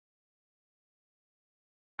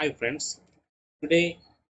Hi friends, today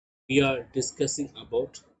we are discussing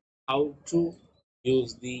about how to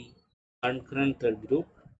use the concurrent thread group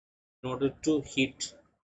in order to hit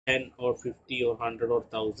 10 or 50 or 100 or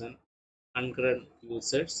 1000 concurrent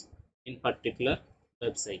users in particular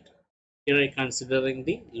website. Here I considering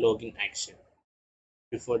the login action.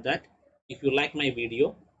 Before that, if you like my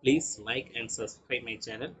video, please like and subscribe my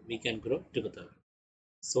channel. We can grow together.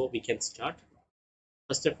 So we can start.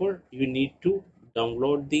 First of all, you need to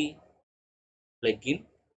download the plugin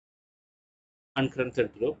concurrent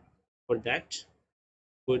thread group. For that,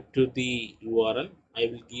 go to the URL. I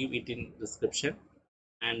will give it in description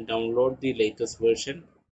and download the latest version.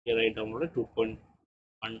 Here I downloaded 2.10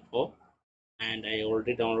 and I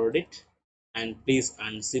already downloaded it. And please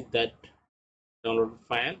unzip that download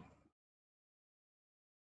file.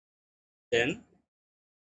 Then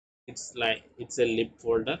it's a lib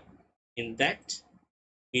folder. In that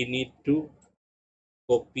we need to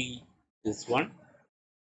copy this one.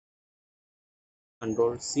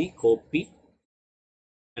 Control C, copy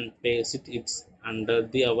and paste it. It's under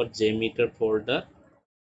the our JMeter folder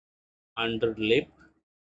under lib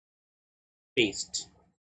paste.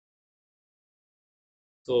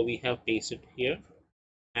 So we have pasted here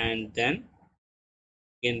and then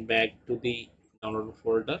again back to the download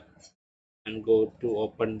folder and go to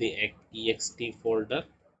open the ext folder.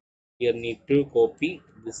 Here need to copy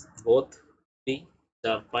this both the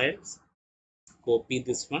jar files, copy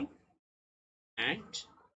this one and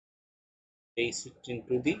paste it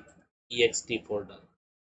into the ext folder.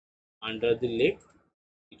 Under the lib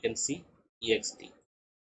you can see ext,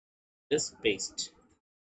 just paste.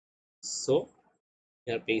 So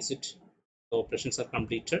here paste it, the operations are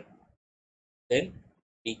completed. Then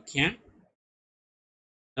we can,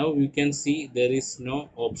 now you can see there is no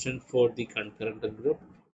option for the concurrent group.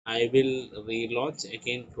 I will relaunch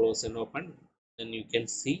again, close and open, then you can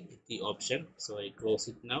see the option. So I close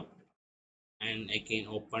it now and again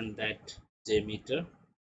open that JMeter,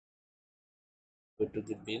 go to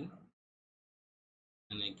the bin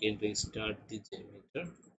and again restart the JMeter.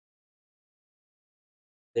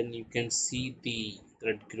 Then you can see the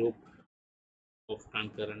thread group of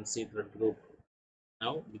concurrency thread group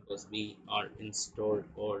now, because we are installed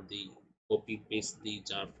or the copy paste the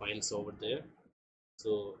jar files over there.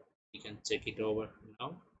 So we can check it over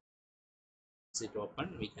now. Is it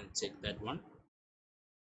open? We can check that one.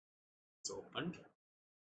 It's opened.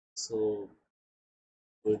 So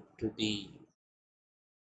go to the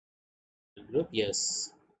group.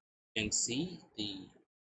 Yes, you can see the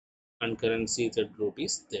concurrency that group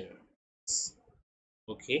is there.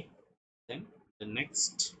 Okay, then the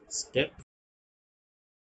next step.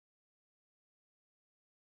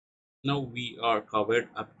 Now we are covered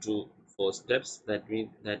up to 4 steps. That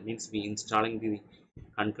means we installing the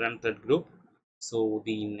concurrent thread group. So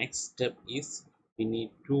the next step is we need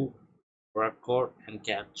to record and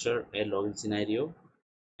capture a login scenario,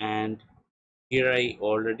 and here I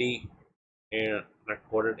already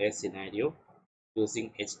recorded a scenario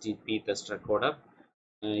using HTTP test recorder.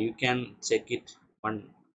 You can check it on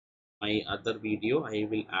my other video. I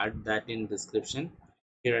will add that in description.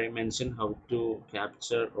 Here I mention how to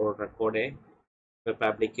capture or record a web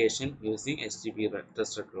application using HTTP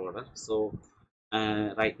test recorder. So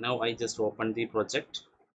right now I just opened the project,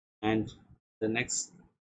 and the next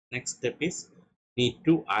step is need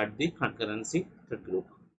to add the concurrency thread group.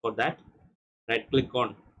 For that, right click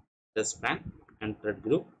on the span and thread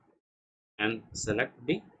group and select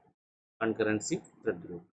the concurrency thread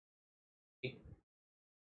group. Okay.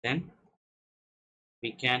 Then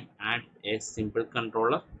we can add a simple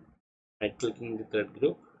controller. Right clicking the thread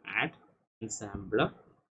group, add ensembler,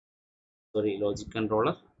 logic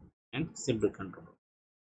controller and simple controller.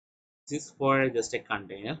 This is for just a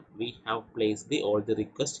container. We have placed the all the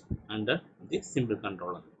requests under the simple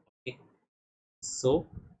controller. Okay, so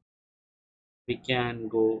we can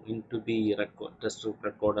go into the test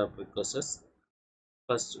recorder requests.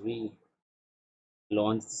 First we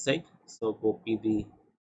launch the site, so copy the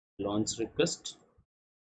launch request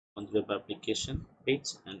on the web application page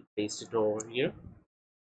and paste it over here.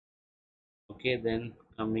 Okay, then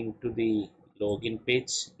coming to the login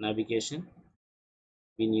page navigation,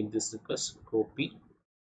 we need this request, copy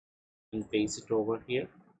and paste it over here.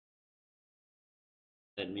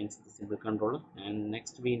 That means the simple controller. And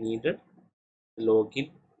next we needed the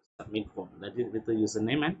login submit form, that is with the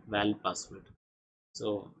username and valid password.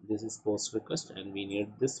 So this is post request and we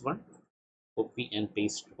need this one, copy and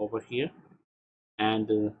paste over here. And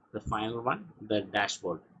the final one, the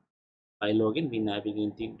dashboard. By login we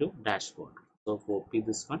navigate into dashboard, so copy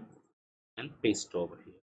this one and paste over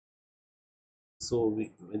here. So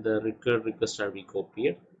the record request are we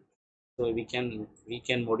copied, So we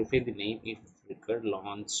can modify the name if required.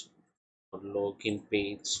 Launch or login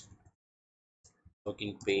page,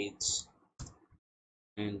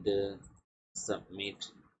 and submit,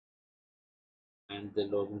 and the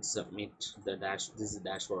login submit the dash. This is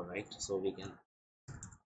dashboard, right? So we can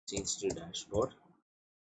change to dashboard.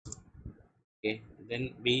 Okay,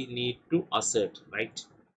 then we need to assert, right,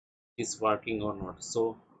 is working or not.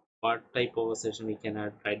 So what type of assertion we can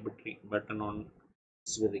add? Right button on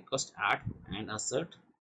the request, add and assert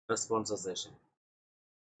response assertion.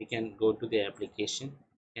 We can go to the application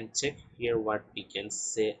and check here what we can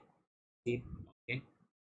say. Okay,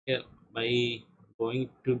 here by going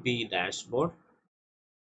to the dashboard,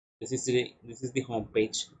 this is the home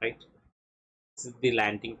page, right? This is the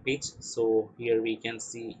landing page. So here we can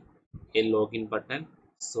see a login button.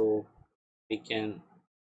 So we can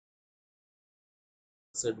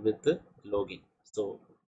set with the login. So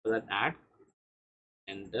for that, add,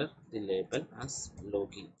 enter the label as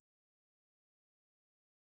login.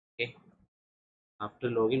 Okay, after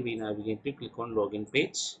login we navigate to click on login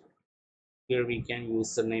page. Here we can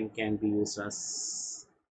username can be used as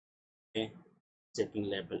a checking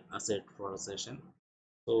label asset for a session.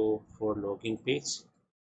 So for login page,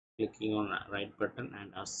 clicking on right button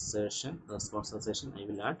and assertion response assertion, I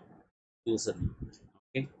will add username.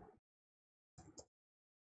 Okay,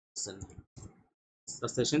 username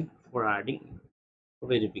assertion for adding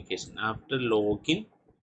verification. After login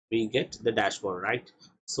we get the dashboard, right?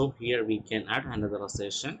 So here we can add another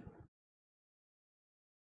assertion.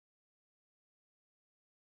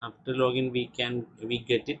 After login we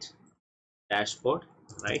get it dashboard,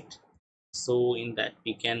 right? So in that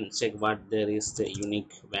we can check what there is the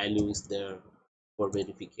unique value is there for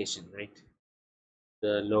verification, right?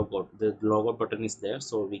 The logout button is there,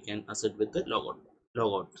 so we can assert with the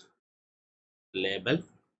logout label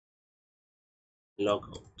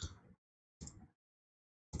logout.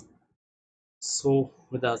 So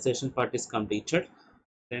with the assertion part is completed,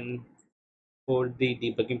 then for the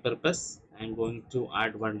debugging purpose I'm going to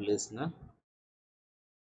add one listener.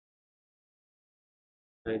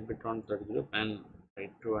 Right button on third group and try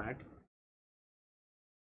to add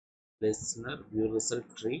listener view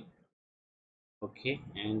result tree. Okay,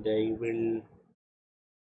 and I will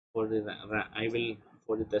for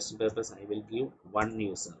the testing purpose I will give one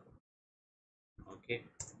user. Okay,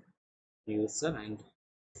 user, and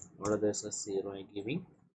what others are 0 I giving,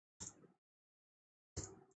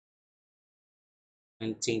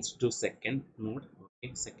 and change to second mode.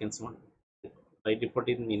 Okay, seconds mode. By default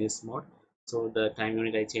in minutes mode, so the time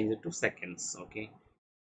unit I change it to seconds. Okay,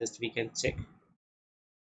 just we can check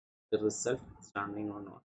the result standing or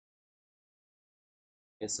not.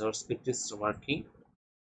 Yes, our script is working,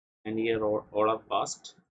 and here all are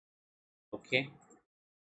passed. Okay,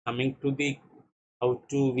 coming to the how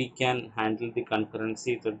to we can handle the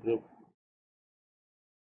concurrency the group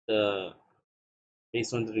the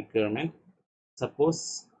based on the requirement.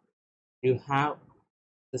 Suppose you have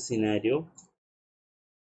the scenario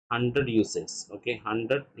 100 users. Okay,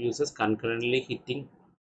 100 users concurrently hitting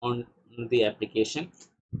on the application.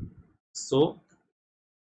 So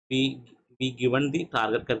we given the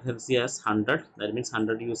target concurrency as 100, that means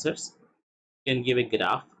 100 users. You can give a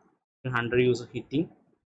graph 100 user hitting,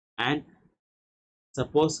 and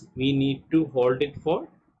suppose we need to hold it for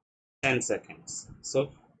 10 seconds. So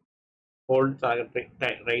hold target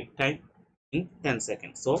right time in 10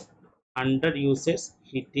 seconds. So 100 users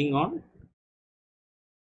hitting on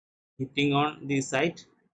the site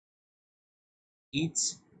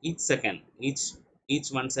each second, each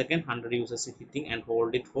 1 second 100 users hitting, and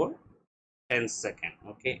hold it for 10 seconds.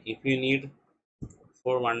 Okay, if you need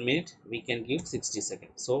for 1 minute we can give 60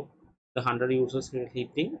 seconds. So the 100 users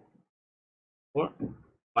hitting for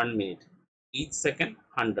 1 minute, each second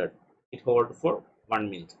 100, it hold for 1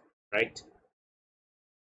 minute, right?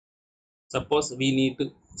 Suppose we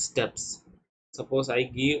need steps. Suppose I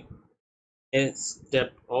give a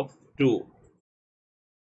step of 2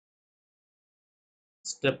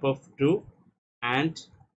 and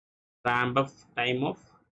ramp up time of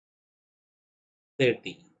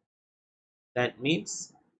 30. That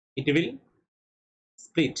means it will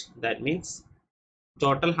split. That means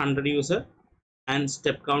total 100 user and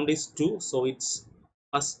step count is 2, so it's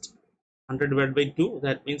first 100 divided by 2,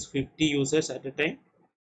 that means 50 users at a time,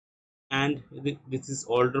 and this is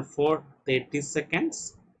order for 30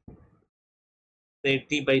 seconds.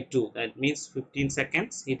 30 by 2, that means 15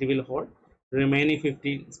 seconds it will hold. Remaining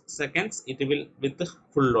 15 seconds it will with the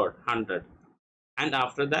full load 100, and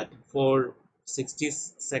after that for 60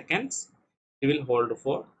 seconds it will hold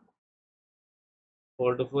for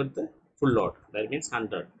the full load, that means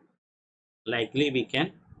 100. Likely we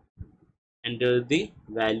can enter the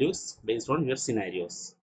values based on your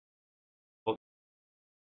scenarios. Okay.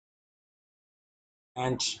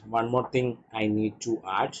 And one more thing I need to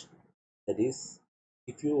add, that is,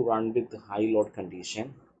 if you run with the high load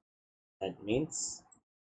condition, that means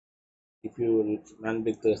if you run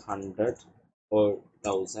with the 100 or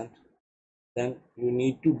 1000, then you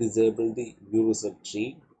need to disable the view result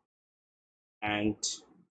tree and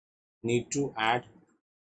need to add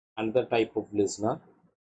another type of listener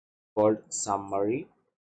called summary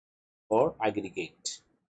or aggregate.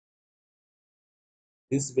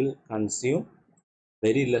 This will consume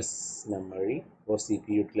very less memory for CPU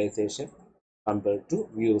utilization compared to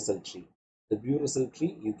view result tree. The view result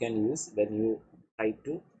tree you can use when you try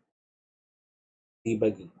to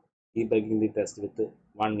debugging the test with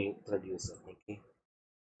one thread user. Okay,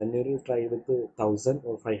 when you try with 1000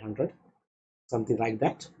 or 500, something like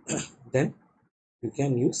that, then you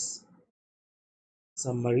can use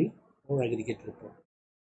summary or aggregate report.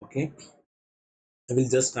 Okay, I will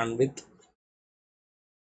just run with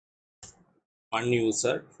one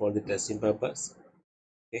user for the testing purpose.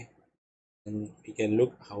 Okay, and we can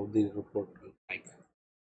look how the report looks like.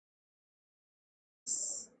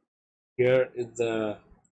 Here is the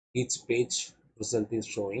each page result is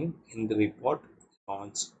showing in the report: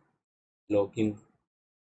 launch, login,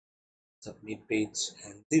 submit page,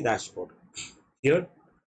 and the dashboard. Here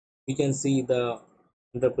we can see the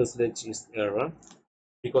 100% is error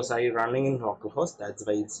because I running in localhost. That's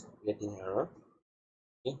why it's getting error.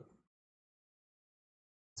 Okay,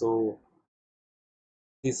 so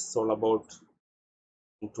this is all about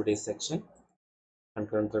in today's section.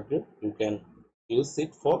 Concurrent thread, you can use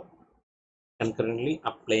it for concurrently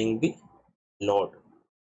applying the load.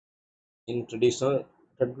 In traditional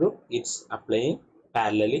thread group, it's applying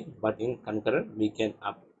parallelly, but in concurrent, we can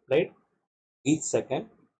apply each second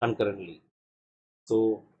concurrently.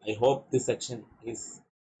 So I hope this section is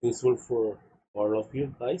useful for all of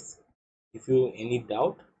you guys. If you any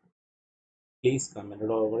doubt, please comment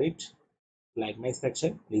over it. Like my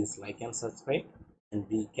section, please like and subscribe, and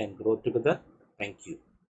we can grow together. Thank you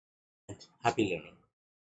and happy learning.